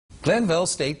Glenville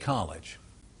State College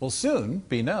will soon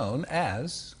be known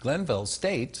as Glenville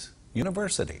State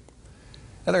University.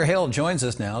 Heather Hale joins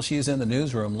us now. She's in the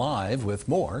newsroom live with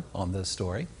more on this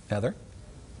story. Heather?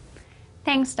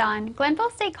 Thanks, Don.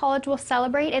 Glenville State College will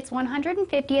celebrate its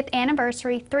 150th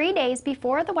anniversary 3 days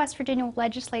before the West Virginia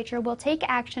legislature will take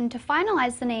action to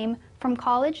finalize the name from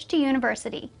college to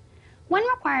university. One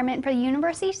requirement for the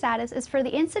university status is for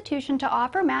the institution to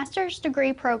offer master's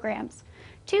degree programs.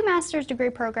 2 master's degree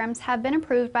programs have been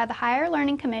approved by the Higher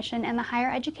Learning Commission and the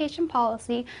Higher Education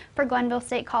Policy for Glenville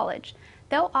State College.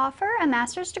 They'll offer a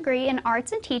master's degree in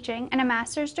arts and teaching and a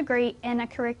master's degree in a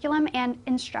curriculum and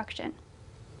instruction.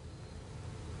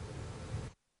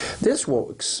 This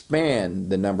will expand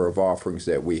the number of offerings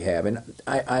that we have, and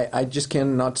I just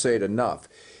cannot say it enough.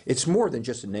 It's more than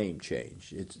just a name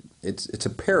change. It's a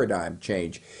paradigm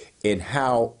change in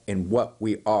how and what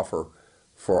we offer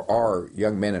for our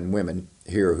young men and women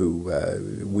here who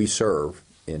we serve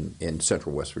in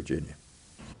central West Virginia.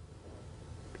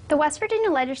 The West Virginia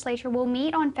legislature will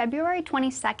meet on February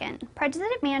 22nd.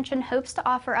 President Manchin hopes to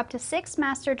offer up to 6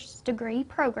 master's degree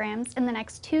programs in the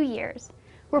next 2 years.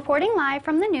 Reporting live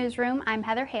from the newsroom, I'm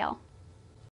Heather Hale.